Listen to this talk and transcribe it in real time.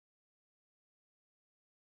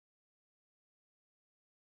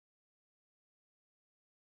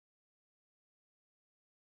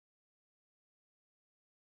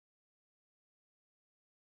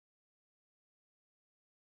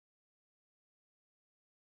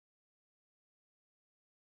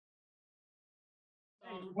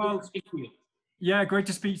Good to Well, speak to you. yeah, great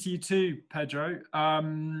to speak to you too, Pedro.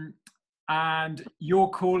 And you're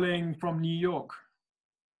calling from New York.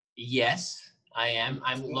 Yes, I am.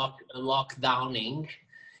 I'm lockdowning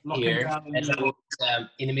Locking here down in as New I York. was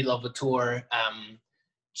in the middle of a tour.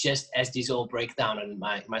 Just as this all breakdown, and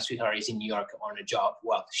my sweetheart is in New York on a job.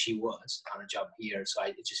 Well, she was on a job here, so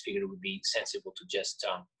I just figured it would be sensible to just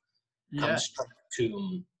come Yeah, straight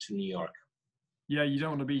to New York. yeah, you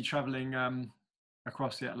don't want to be traveling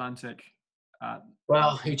across the Atlantic.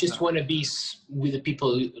 Well, you just want to be with the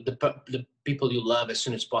people, the people you love as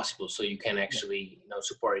soon as possible, so you can Yeah, actually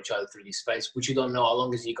support each other through this phase, which you don't know how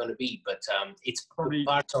long is it going to be, but it's probably.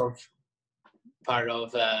 part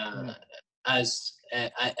of Yeah. us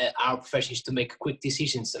our profession is to make quick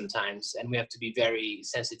decisions sometimes, and we have to be very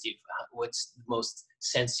sensitive. What's the most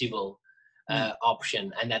sensible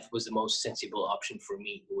option? And that was the most sensible option for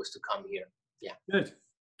me. It was to come here. Yeah. Good.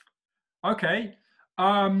 Okay.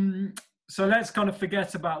 So let's kind of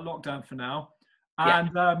forget about lockdown for now. Yeah.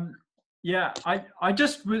 And yeah, I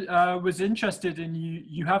just was interested in you.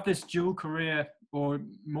 You have this dual career, or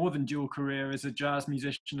more than dual career, as a jazz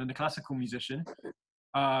musician and a classical musician,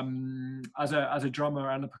 as a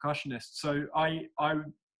drummer and a percussionist. So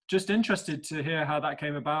I'm just interested to hear how that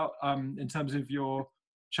came about, in terms of your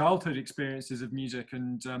childhood experiences of music,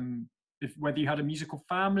 and whether you had a musical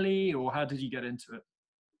family, or how did you get into it?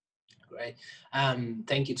 Great.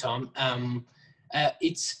 Thank you, Tom.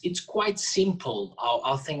 It's quite simple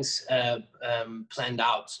how things planned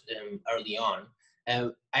out early on.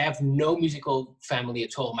 I have no musical family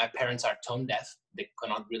at all. My parents are tone deaf. They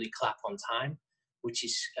cannot really clap on time, which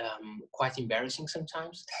is quite embarrassing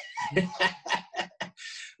sometimes.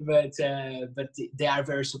 but they are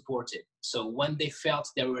very supportive. So when they felt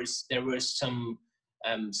there was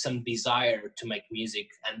some desire to make music,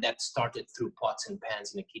 and that started through pots and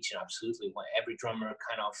pans in the kitchen. Absolutely, when every drummer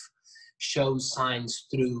kind of shows signs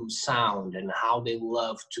through sound and how they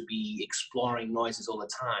love to be exploring noises all the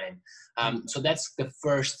time. So that's the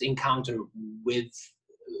first encounter with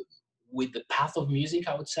the path of music,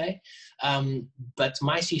 I would say. But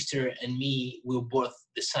my sister and me, we were both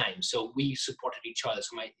the same, so we supported each other.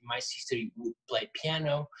 So my sister would play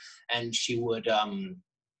piano, and she would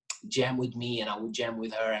jam with me, and I would jam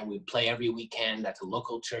with her, and we'd play every weekend at a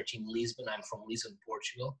local church in Lisbon. I'm from Lisbon,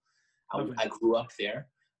 Portugal. I grew up there,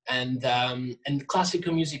 and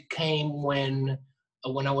classical music came when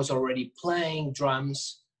I was already playing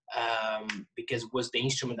drums, because it was the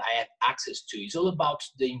instrument I had access to. It's all about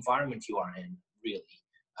the environment you are in, really.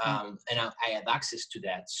 And I had access to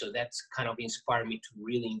that, so that's kind of inspired me to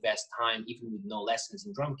really invest time, even with no lessons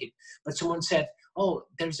in drum kit. But someone said, "Oh,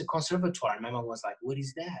 there's a conservatoire." My mom was like, "What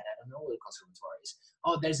is that? I don't know what a conservatoire is."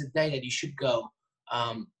 "Oh, there's a day that you should go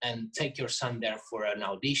and take your son there for an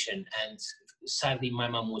audition." And sadly, my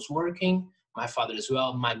mom was working, my father as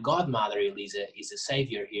well. My godmother, Elisa, is a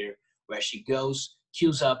savior here, where she goes,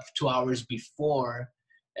 queues up 2 hours before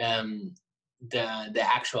the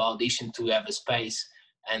actual audition to have a space.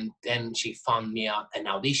 And then she found me an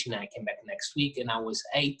audition, and I came back next week, and I was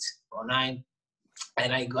 8 or 9,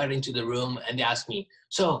 and I got into the room, and they asked me,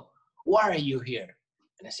 "So, why are you here?"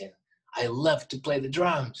 And I said, "I love to play the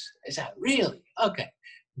drums." They said, "Really? Okay.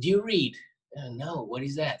 Do you read?" "No, what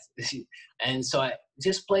is that?" And so I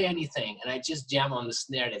just play anything, and I just jam on the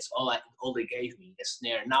snare. That's all they gave me, the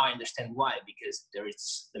snare. Now I understand why, because there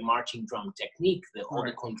is the marching drum technique, all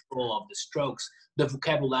the control of the strokes, the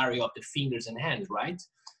vocabulary of the fingers and hands, right?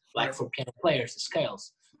 Like for piano players, the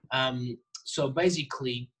scales. So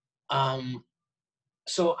basically,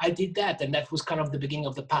 so I did that, and that was kind of the beginning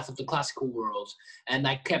of the path of the classical world. And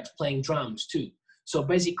I kept playing drums too. So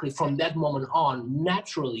basically, from that moment on,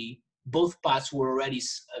 naturally, both paths were already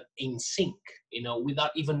in sync.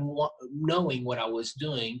 Without even knowing what I was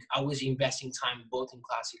doing, I was investing time both in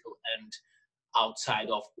classical and outside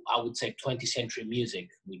of, I would say, 20th century music,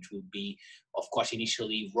 which would be, of course,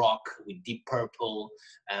 initially rock with Deep Purple,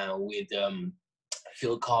 with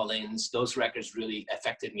Phil Collins. Those records really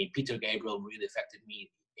affected me. Peter Gabriel really affected me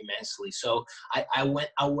immensely. So I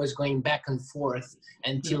was going back and forth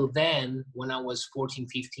until then. When I was 14,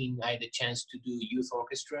 15, I had a chance to do youth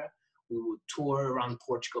orchestra. We would tour around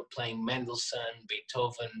Portugal playing Mendelssohn,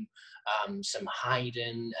 Beethoven, some Haydn,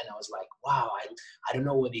 and I was like, wow, I don't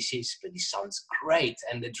know what this is, but this sounds great.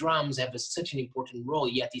 And the drums have such an important role,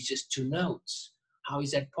 yet it's just 2 notes. How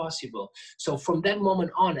is that possible? So from that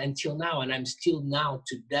moment on until now, and I'm still now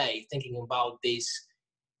today thinking about these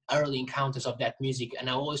early encounters of that music, and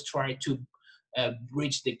I always try to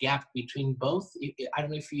bridge the gap between both. I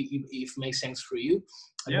don't know if it makes sense for you.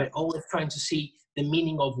 Yeah. I'm always trying to see the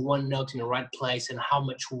meaning of one note in the right place and how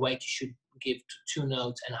much weight you should give to two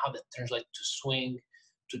notes and how that translates to swing,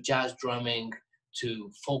 to jazz drumming,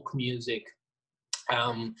 to folk music.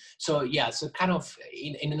 So yeah, so kind of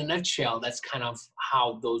in a nutshell, that's kind of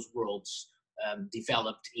how those worlds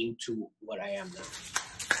developed into what I am now.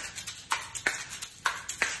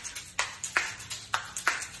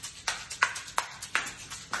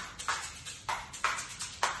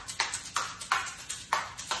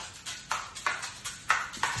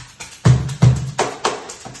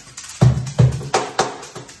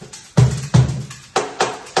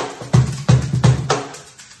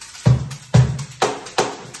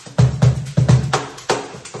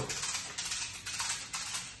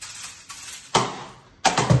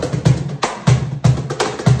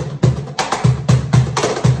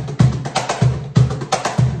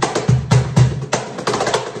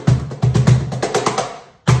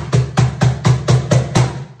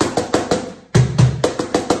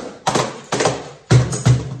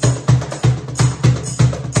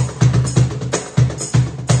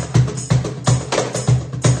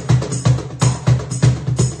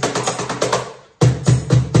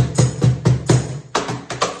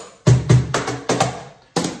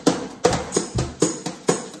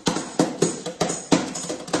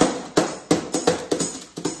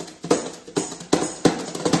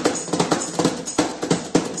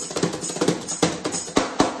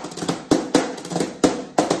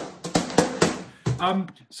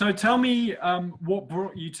 So tell me what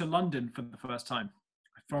brought you to London for the first time?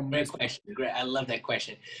 Great question. Great. I love that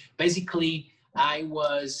question. Basically, I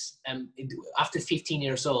was after 15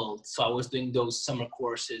 years old, so I was doing those summer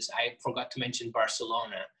courses. I forgot to mention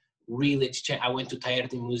Barcelona. Really, I went to Taller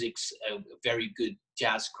de Music's, a very good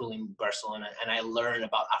jazz school in Barcelona, and I learned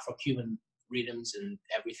about Afro-Cuban rhythms and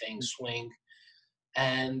everything, swing.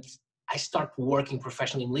 And I started working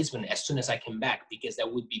professionally in Lisbon as soon as I came back, because there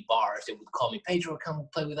would be bars. They would call me, Pedro, come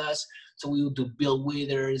play with us. So we would do Bill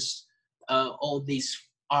Withers, all these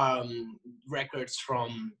records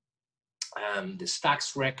from the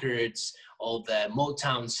Stax records, all the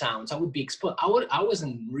Motown sounds. I would be exposed. I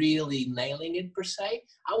wasn't really nailing it per se.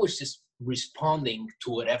 I was just responding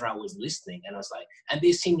to whatever I was listening, and I was like, and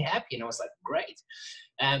they seemed happy, and I was like, great.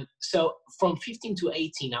 So from 15 to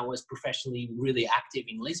 18, I was professionally really active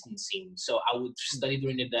in Lisbon scene. So I would study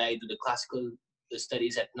during the day, do the classical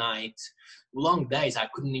studies at night. Long days. I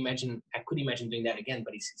couldn't imagine doing that again,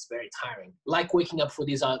 but it's very tiring. Like waking up for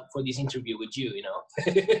this interview with you, you know.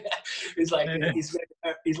 It's like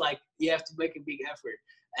it's like you have to make a big effort,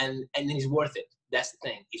 and then it's worth it. That's the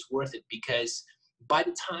thing. It's worth it, because by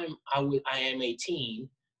the time I am 18,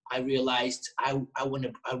 I realized I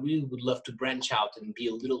really would love to branch out and be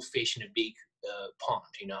a little fish in a big pond,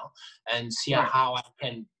 you know, and see how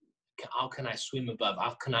can I swim above?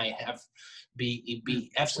 How can I have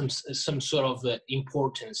some sort of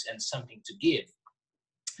importance and something to give?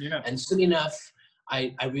 Yeah. And soon enough,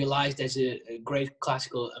 I realized there's a great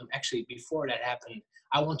classical. Actually, before that happened,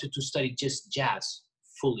 I wanted to study just jazz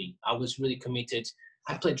fully. I was really committed.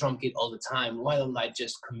 I play drum kit all the time. Why don't I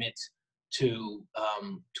just commit to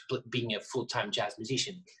being a full-time jazz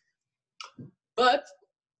musician? But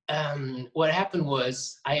what happened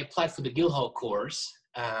was I applied for the Guildhall course,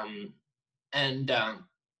 and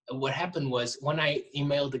what happened was when I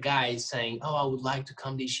emailed the guys saying, "Oh, I would like to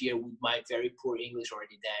come this year," with my very poor English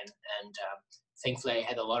already then, and thankfully I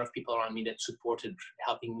had a lot of people around me that supported,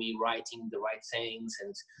 helping me writing the right things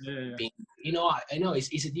and being, you know, I know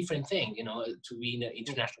it's a different thing, you know, to be in an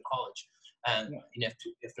international college, you have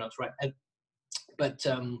to, if not right. But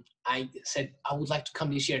I said, I would like to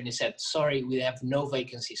come this year. And they said, sorry, we have no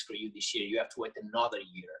vacancies for you this year. You have to wait another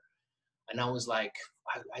year. And I was like,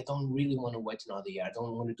 I don't really want to wait another year. I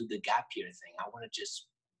don't want to do the gap year thing. I want to just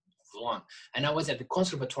go on. And I was at the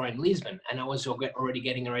conservatory in Lisbon, and I was already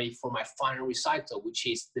getting ready for my final recital, which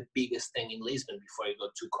is the biggest thing in Lisbon before you go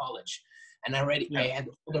to college. And I had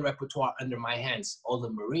all the repertoire under my hands, all the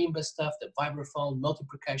marimba stuff, the vibraphone,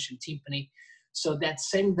 multi-percussion, timpani. So that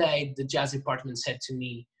same day, the jazz department said to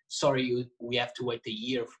me, sorry, we have to wait a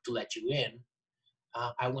year to let you in.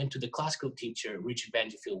 I went to the classical teacher, Richard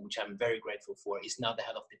Bangerfield, which I'm very grateful for. He's now the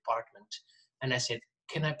head of the department. And I said,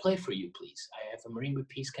 can I play for you, please? I have a marimba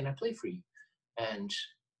piece. Can I play for you? And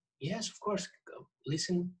yes, of course. Go.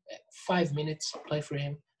 Listen, 5 minutes, play for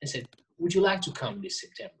him. And said, would you like to come this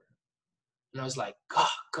September? And I was like,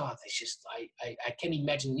 God, it's just, I can't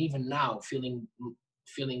imagine even now feeling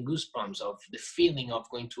goosebumps of the feeling of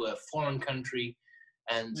going to a foreign country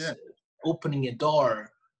and opening a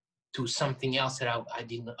door to something else that I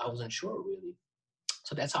wasn't sure really.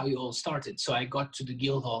 So that's how it all started. So I got to the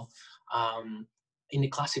Guildhall, in the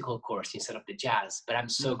classical course instead of the jazz. But I'm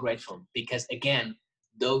so grateful because, again,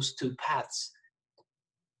 those two paths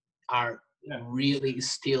are really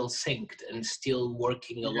still synced and still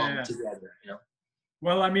working along together, you know.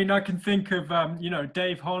 Well, I mean, I can think of, you know,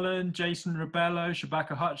 Dave Holland, Jason Rebello,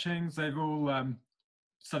 Shabaka Hutchings. They've all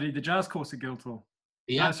studied the jazz course at Guildhall.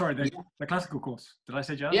 Yeah. Sorry, the classical course. Did I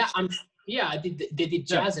say jazz? Yeah, they did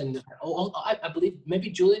jazz, and I believe maybe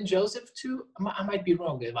Julian Joseph too. I might be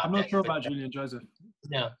wrong about that. I'm not sure about Julian Joseph.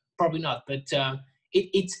 No, probably not. But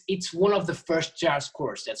it's one of the first jazz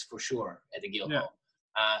course, that's for sure, at the Guildhall,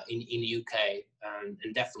 in the UK,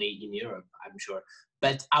 and definitely in Europe, I'm sure.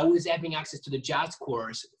 But I was having access to the jazz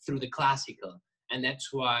course through the classical, and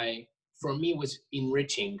that's why for me it was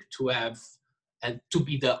enriching to have and to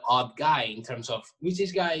be the odd guy in terms of, who's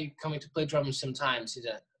this guy coming to play drums sometimes?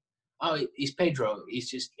 He's Pedro. He's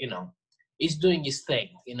just, you know, he's doing his thing,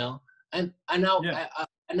 you know. And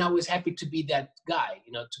I was happy to be that guy,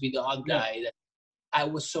 you know, to be the odd guy. That I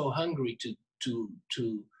was so hungry to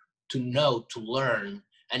know, to learn,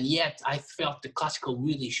 and yet I felt the classical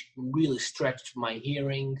really stretched my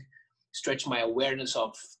hearing, stretched my awareness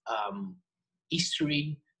of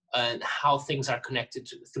history and how things are connected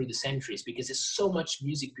through the centuries, because there's so much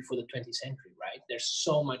music before the 20th century, right? There's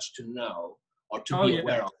so much to know or to be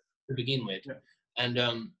aware of to begin with. And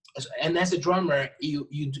as a drummer, you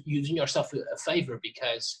do yourself a favor,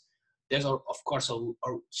 because there's of course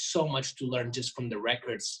so much to learn just from the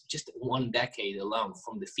records, just one decade alone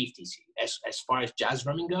from the 50s. As far as jazz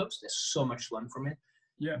drumming goes, there's so much to learn from it.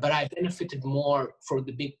 But I benefited more for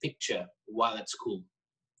the big picture while at school.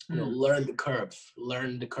 You know, learn the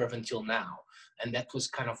curve until now, and that was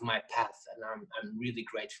kind of my path. And I'm really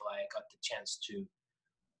grateful I got the chance to,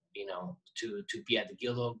 you know, to be at the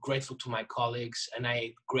Guildhall. Grateful to my colleagues, and I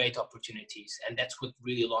had great opportunities, and that's what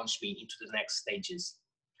really launched me into the next stages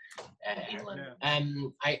in London.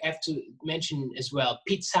 I have to mention as well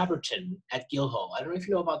Pete Saberton at Guildhall. I don't know if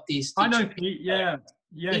you know about this teacher. I know Pete.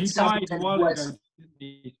 Pete he died a while ago.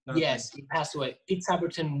 Yes, he passed away. Pete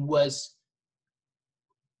Saberton was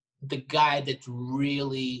the guy that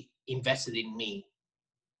really invested in me,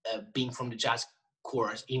 being from the jazz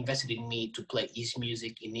course, invested in me to play his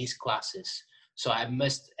music in his classes. So I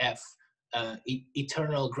must have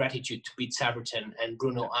eternal gratitude to Pete Saberton and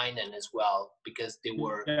Bruno Einen as well, because they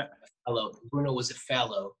were a fellow. Bruno was a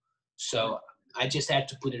fellow. So I just had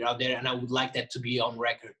to put it out there, and I would like that to be on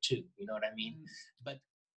record too. You know what I mean? But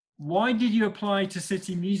why did you apply to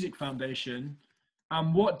City Music Foundation,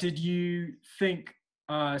 and what did you think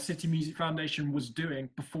City Music Foundation was doing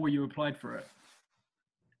before you applied for it?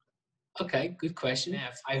 Okay, good question.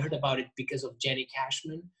 I heard about it because of Jenny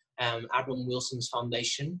Cashman, Abram Wilson's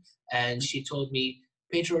foundation, and she told me,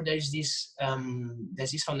 Pedro, there's this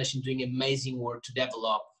foundation doing amazing work to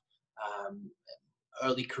develop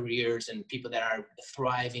early careers and people that are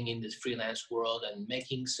thriving in this freelance world and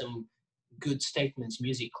making some good statements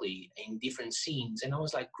musically in different scenes. And I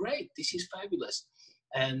was like, great, this is fabulous.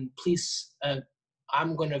 And please,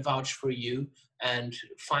 I'm going to vouch for you, and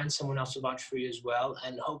find someone else to vouch for you as well.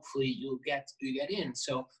 And hopefully you get in.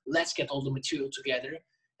 So let's get all the material together.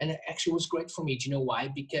 And it actually was great for me. Do you know why?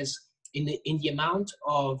 Because in the amount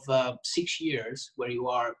of 6 years where you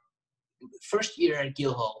are first year at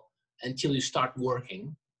Guildhall until you start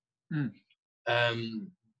working,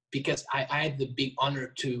 because I had the big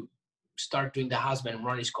honor to start doing the house band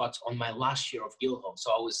Ronnie Scott's on my last year of Guildhall.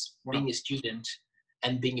 So I was being a student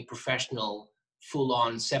and being a professional, full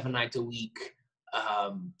on 7 nights a week,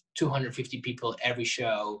 250 people every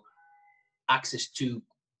show, access to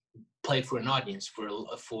play for an audience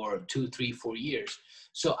for 2, 3, 4 years.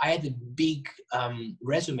 So I had a big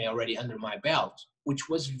resume already under my belt, which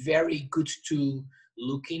was very good to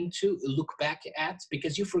look back at,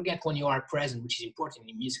 because you forget when you are present, which is important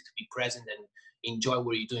in music, to be present and enjoy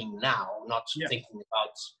what you're doing now, not thinking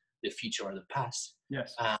about the future or the past.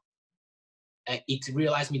 Yes. It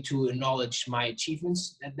realized me to acknowledge my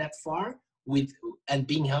achievements that far, and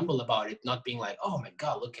being humble about it, not being like, oh my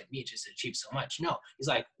God, look at me, just achieved so much. No, it's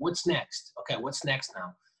like, what's next? Okay, what's next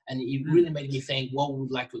now? And it really made me think, what would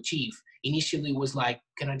I like to achieve? Initially was like,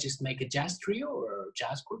 can I just make a jazz trio or a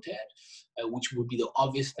jazz quartet? Which would be the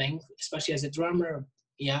obvious thing, especially as a drummer.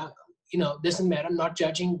 Yeah, you know, doesn't matter, I'm not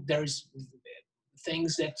judging. There's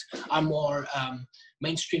things that are more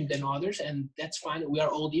mainstream than others, and that's fine. We are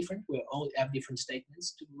all different. We all have different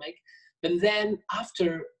statements to make. But then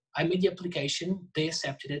after I made the application, they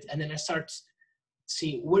accepted it, and then I started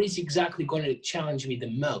seeing what is exactly going to challenge me the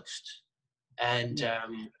most. And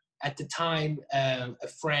at the time, a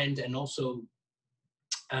friend and also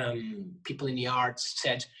people in the arts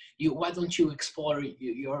said, why don't you explore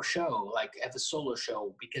your show, like have a solo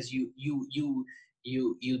show, because you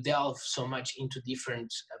delve so much into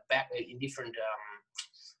different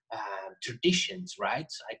traditions, right?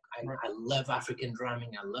 I love African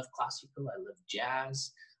drumming, I love classical, I love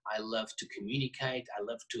jazz, I love to communicate, I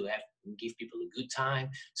love to give people a good time.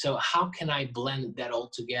 So how can I blend that all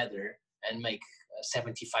together and make a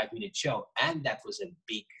 75-minute show? And that was a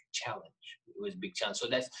big challenge. It was a big challenge. So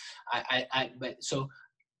that's but so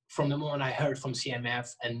from the moment I heard from CMF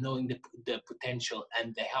and knowing the potential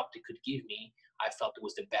and the help they could give me, I felt it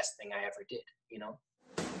was the best thing I ever did, you know.